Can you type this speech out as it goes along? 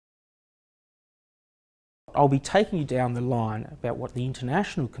I'll be taking you down the line about what the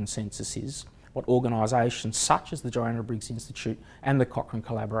international consensus is, what organisations such as the Joanna Briggs Institute and the Cochrane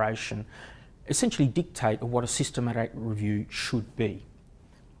Collaboration essentially dictate of what a systematic review should be.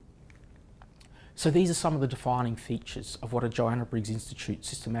 So these are some of the defining features of what a Joanna Briggs Institute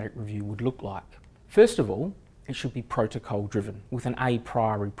systematic review would look like. First of all, it should be protocol driven with an a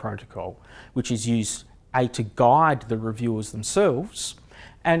priori protocol, which is used to guide the reviewers themselves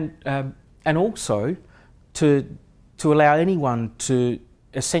and also to allow anyone to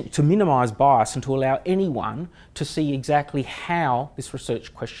minimise bias and to allow anyone to see exactly how this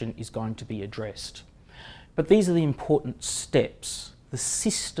research question is going to be addressed. But these are the important steps, the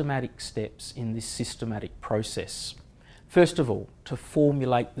systematic steps in this systematic process. First of all, to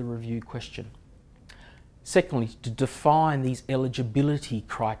formulate the review question. Secondly, to define these eligibility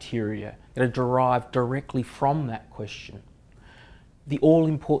criteria that are derived directly from that question. The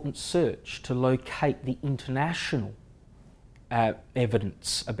all-important search to locate the international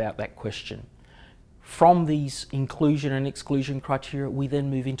evidence about that question. From these inclusion and exclusion criteria, we then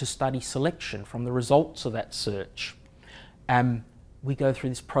move into study selection from the results of that search. We go through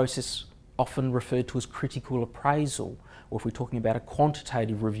this process often referred to as critical appraisal, or if we're talking about a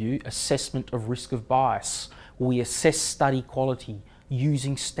quantitative review, assessment of risk of bias, where we assess study quality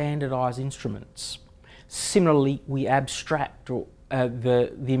using standardised instruments. Similarly, we abstract the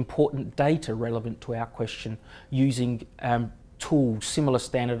important data relevant to our question using tools, similar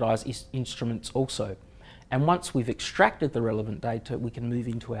standardised instruments also. And once we've extracted the relevant data, we can move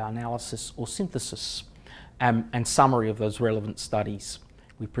into our analysis or synthesis and summary of those relevant studies.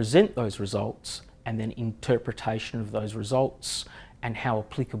 We present those results and then interpretation of those results and how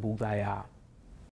applicable they are.